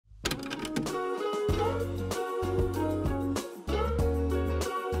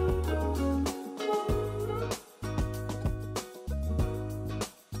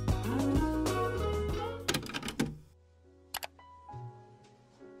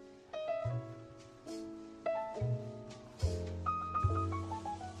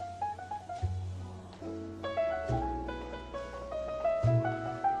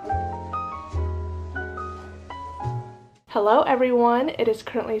Hello everyone, it is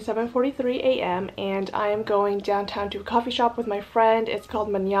currently 7:43 a.m. and I am going downtown to a coffee shop with my friend. It's called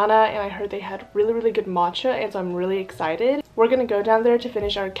Manana and I heard they had really good matcha, and so I'm really excited. We're gonna go down there to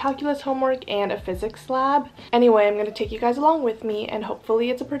finish our calculus homework and a physics lab. Anyway, I'm gonna take you guys along with me and hopefully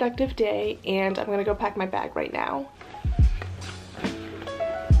it's a productive day, and I'm gonna go pack my bag right now.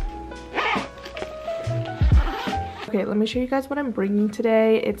 Okay, let me show you guys what I'm bringing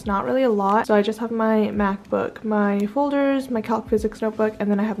today. It's not really a lot. So I just have my MacBook, my folders, my calc physics notebook,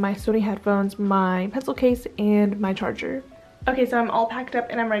 and then I have my Sony headphones, my pencil case, and my charger. Okay, so I'm all packed up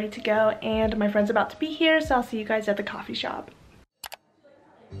and I'm ready to go, and my friend's about to be here, so I'll see you guys at the coffee shop.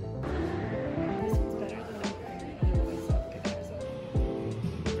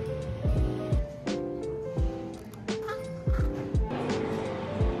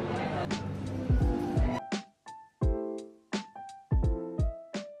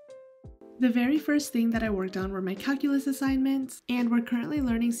 The very first thing that I worked on were my calculus assignments, and we're currently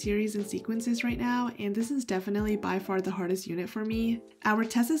learning series and sequences right now, and this is definitely by far the hardest unit for me. Our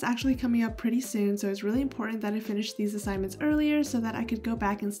test is actually coming up pretty soon, so it's really important that I finish these assignments earlier so that I could go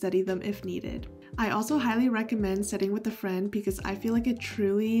back and study them if needed. I also highly recommend studying with a friend because I feel like it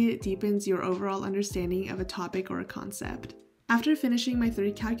truly deepens your overall understanding of a topic or a concept. After finishing my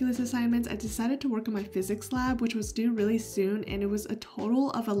 3 calculus assignments, I decided to work on my physics lab, which was due really soon, and it was a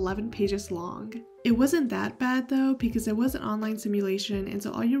total of 11 pages long. It wasn't that bad though, because it was an online simulation, and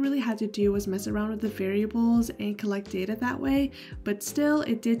so all you really had to do was mess around with the variables and collect data that way, but still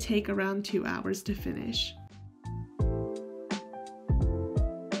it did take around 2 hours to finish.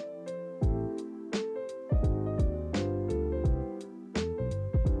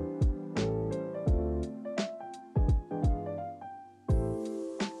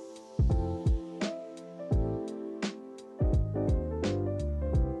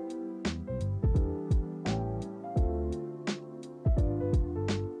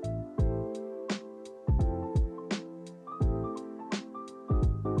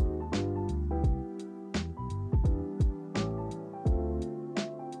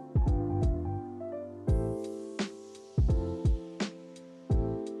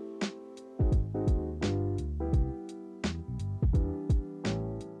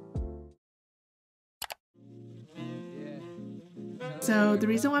 So the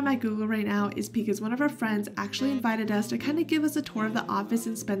reason why I'm at Google right now is because one of our friends actually invited us to kind of give us a tour of the office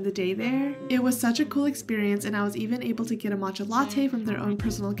and spend the day there. It was such a cool experience, and I was even able to get a matcha latte from their own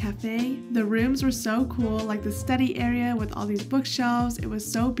personal cafe. The rooms were so cool, like the study area with all these bookshelves. It was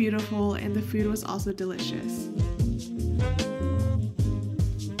so beautiful, and the food was also delicious.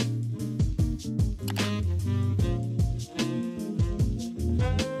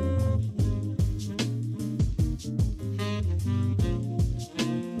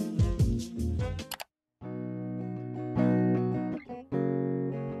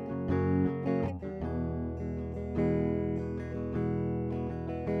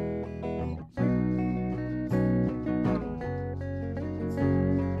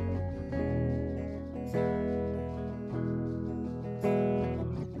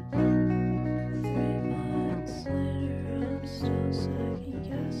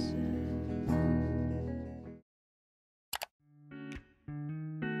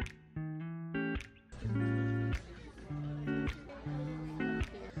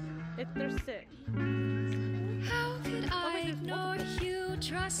 They're sick. How could I ignore you?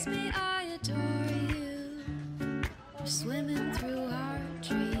 Trust me, I adore you. We're swimming through our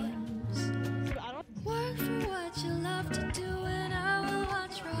dreams. Work for what you love to do, and I will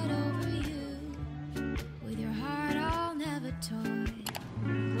watch right over you. With your heart, I'll never toy.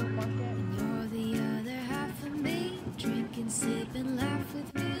 And you're the other half of me. Drink and sip and laugh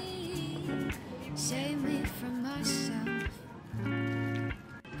with me. Save me from myself.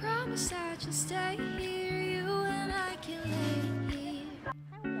 Promise that you'll stay here, you and I can lay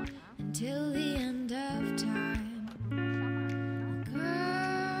here until the end of time.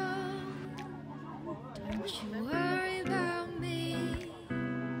 Girl, don't you worry about me.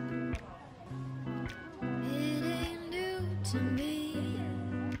 It ain't new to me.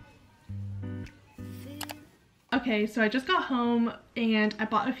 Okay, so I just got home and I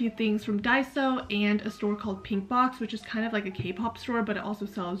bought a few things from Daiso and a store called Pink Box, which is kind of like a K-pop store, but it also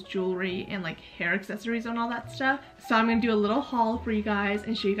sells jewelry and like hair accessories and all that stuff. So I'm gonna do a little haul for you guys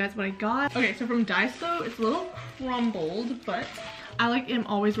and show you guys what I got. Okay, so from Daiso, it's a little crumbled, but I am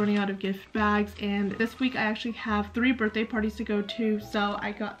always running out of gift bags, and this week I actually have 3 birthday parties to go to, so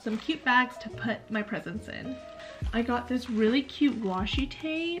I got some cute bags to put my presents in. I got this really cute washi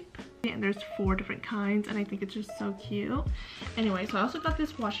tape, and there's 4 different kinds, and I think it's just so cute. Anyway, so I also got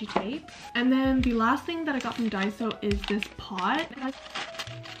this washi tape, and then the last thing that I got from Daiso is this pot.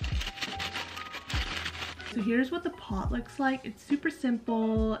 So here's what the pot looks like. It's super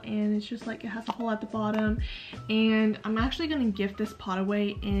simple, and it's just like it has a hole at the bottom, and I'm actually going to gift this pot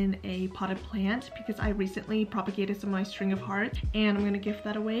away in a potted plant because I recently propagated some of my string of hearts, and I'm going to gift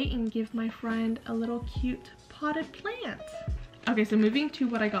that away and give my friend a little cute potted plant. Okay, so moving to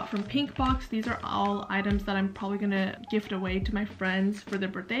what I got from Pink Box. These are all items that I'm probably gonna gift away to my friends for their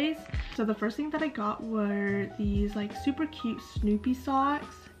birthdays. So the first thing that I got were these like super cute Snoopy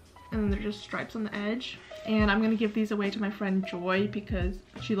socks, and then they're just stripes on the edge. And I'm gonna give these away to my friend Joy because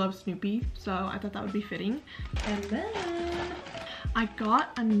she loves Snoopy, so I thought that would be fitting. And then I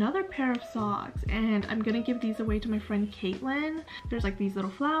got another pair of socks, and I'm gonna give these away to my friend Caitlin. There's like these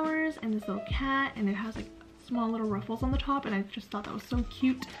little flowers and this little cat, and it has like small little ruffles on the top, and I just thought that was so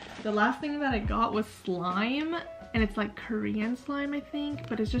cute. The last thing that I got was slime, and it's like Korean slime, I think,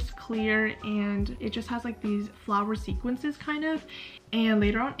 but it's just clear, and it just has like these flower sequences kind of. And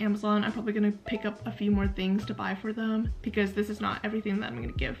later on Amazon, I'm probably gonna pick up a few more things to buy for them because this is not everything that I'm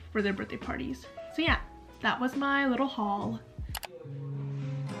gonna give for their birthday parties. So yeah, that was my little haul.